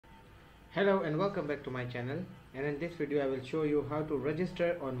Hello and welcome back to my channel, and in this video I will show you how to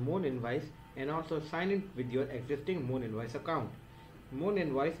register on Moon Invoice and also sign in with your existing Moon Invoice account. Moon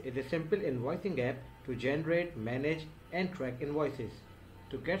Invoice is a simple invoicing app to generate, manage and track invoices.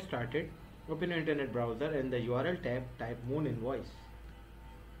 To get started, open your internet browser and in the URL tab type Moon Invoice.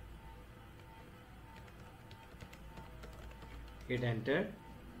 Hit enter,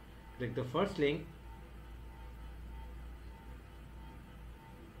 click the first link.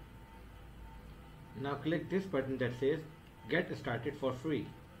 Now click this button that says Get Started for free.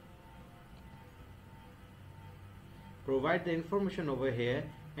 Provide the information over here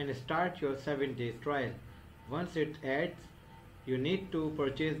and start your 7 days trial. Once it adds, you need to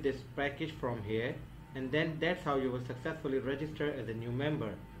purchase this package from here, and then that's how you will successfully register as a new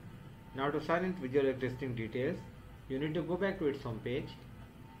member. Now to sign in with your existing details, you need to go back to its home page.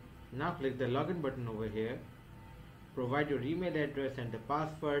 Now click the login button over here. Provide your email address and the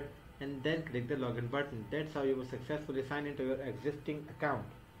password, and then click the login button. That's how you will successfully sign into your existing account.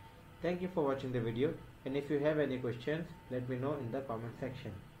 Thank you for watching the video, and if you have any questions, let me know in the comment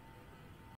section.